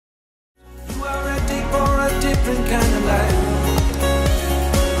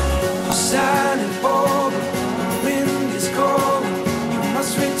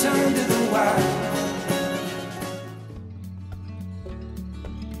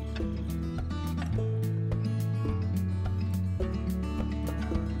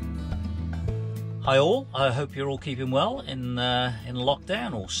Hi all, I hope you're all keeping well in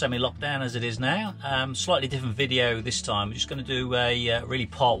lockdown, or semi-lockdown as it is now. Slightly different video this time. We're just going to do a really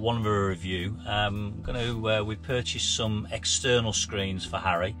part one of a review. We purchased some external screens for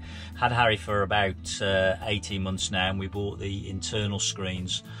Harry. Had Harry for about 18 months now, and we bought the internal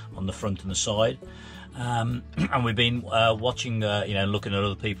screens on the front and the side. And we've been watching, looking at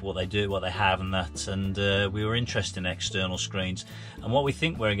other people, what they do, what they have and that, and we were interested in external screens. And what we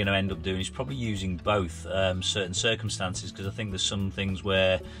think we're going to end up doing is probably using both certain circumstances, because I think there's some things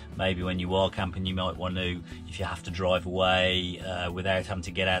where maybe when you are camping you might want to, if you have to drive away without having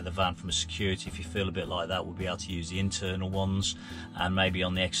to get out of the van from a security, if you feel a bit like that, we'll be able to use the internal ones, and maybe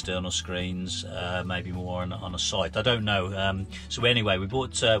on the external screens, maybe more on a site, I don't know. So anyway, we've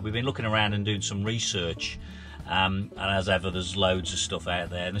been looking around and doing some research. And as ever, there's loads of stuff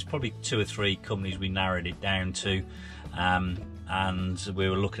out there, and there's probably 2 or 3 companies we narrowed it down to, and we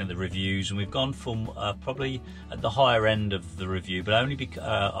were looking at the reviews, and we've gone from probably at the higher end of the review, but only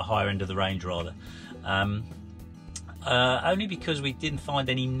a higher end of the range rather, only because we didn't find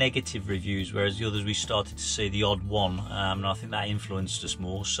any negative reviews, whereas the others we started to see the odd one, and I think that influenced us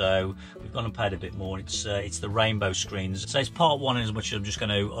more, so we've gone and paid a bit more. It's the rainbow screens. So it's part one, in as much as I'm just going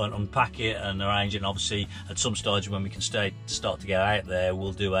to unpack it and arrange it, and obviously at some stage when we can start to get out there,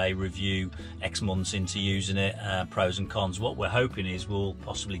 we'll do a review X months into using it, pros and cons. What we're hoping is we'll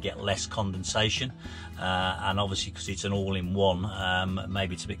possibly get less condensation, and obviously because it's an all-in-one,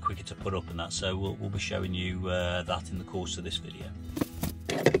 maybe it's a bit quicker to put up and that, so we'll be showing you that in the course of this video.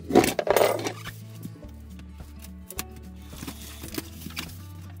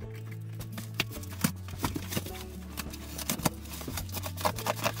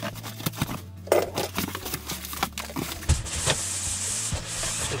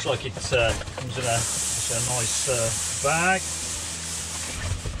 Looks like it comes in a nice bag.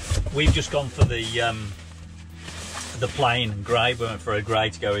 We've just gone for the plain grey. We went for a grey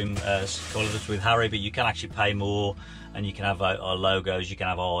to go in colours with Harry, but you can actually pay more, and you can have our logos, you can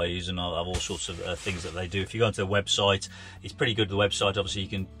have eyes, and have all sorts of things that they do. If you go onto the website, it's pretty good. The website, obviously you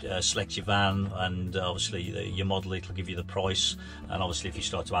can select your van, and obviously your model, it'll give you the price, and obviously if you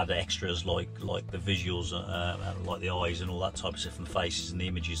start to add extras like the visuals, like the eyes and all that type of stuff, and the faces and the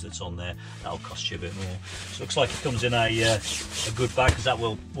images that's on there, that'll cost you a bit more. So it looks like it comes in a good bag, because that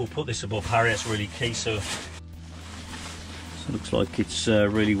we'll put this above Harry. That's really key. So it looks like it's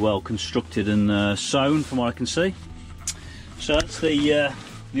really well constructed and sewn from what I can see. So that's the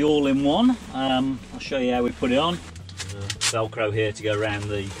all-in-one. I'll show you how we put it on. There's Velcro here to go around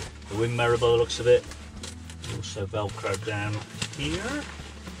the wing mirror by the looks of it. Also Velcro down here.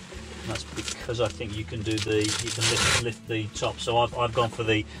 And that's because I think you can lift the top. So I've gone for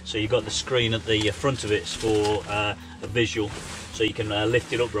so you've got the screen at the front of it for a visual, so you can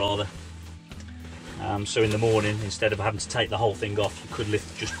lift it up rather. So in the morning, instead of having to take the whole thing off, you could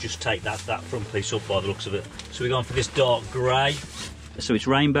just take that front piece up by the looks of it. So we're going for this dark grey. So it's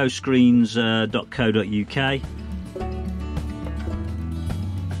rainbowscreens.co.uk.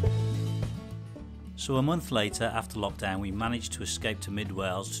 So a month later, after lockdown, we managed to escape to mid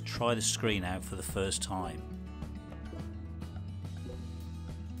Wales to try the screen out for the first time.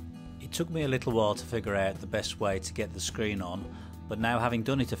 It took me a little while to figure out the best way to get the screen on, but now, having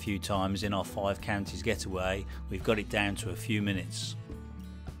done it a few times in our 5 counties getaway, we've got it down to a few minutes.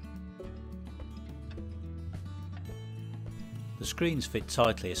 The screens fit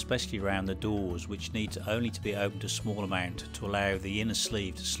tightly, especially around the doors, which need only to be opened a small amount to allow the inner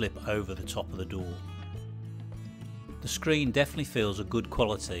sleeve to slip over the top of the door. The screen definitely feels a good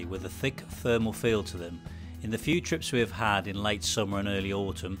quality, with a thick thermal feel to them. In the few trips we have had in late summer and early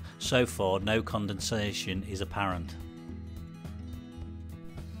autumn, so far no condensation is apparent.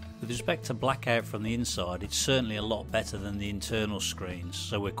 With respect to blackout from the inside, it's certainly a lot better than the internal screens,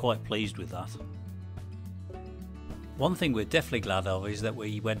 so we're quite pleased with that. One thing we're definitely glad of is that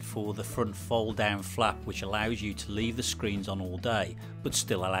we went for the front fold down flap, which allows you to leave the screens on all day but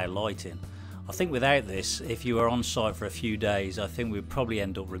still allow light in. I think without this, if you were on site for a few days, I think we'd probably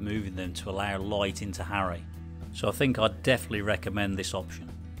end up removing them to allow light into Harry. So I think I'd definitely recommend this option.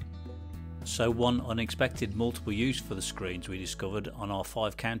 So one unexpected multiple use for the screens we discovered on our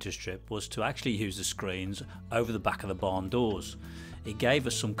 5 counties trip was to actually use the screens over the back of the barn doors. It gave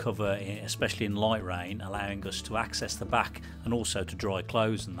us some cover, especially in light rain, allowing us to access the back and also to dry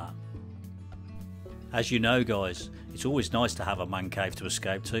clothes and that. As you know guys, it's always nice to have a man cave to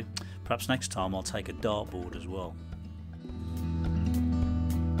escape to. Perhaps next time I'll take a dartboard as well.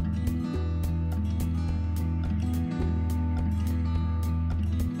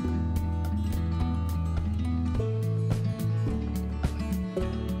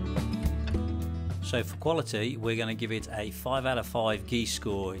 So for quality, we're going to give it a 5 out of 5 geese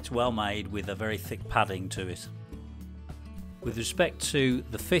score. It's well made with a very thick padding to it. With respect to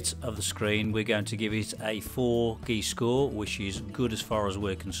the fit of the screen, we're going to give it a 4 geese score, which is good as far as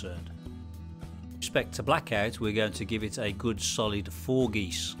we're concerned. With respect to blackout, we're going to give it a good solid 4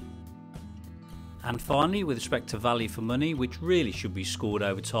 geese. And finally, with respect to value for money, which really should be scored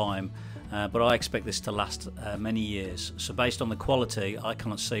over time, but I expect this to last many years. So based on the quality, I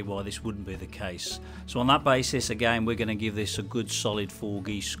cannot see why this wouldn't be the case. So on that basis, again, we're going to give this a good solid 4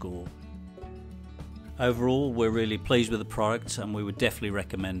 geese score. Overall, we're really pleased with the product and we would definitely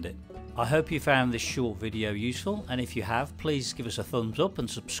recommend it. I hope you found this short video useful, and if you have, please give us a thumbs up and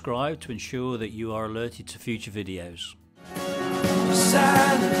subscribe to ensure that you are alerted to future videos.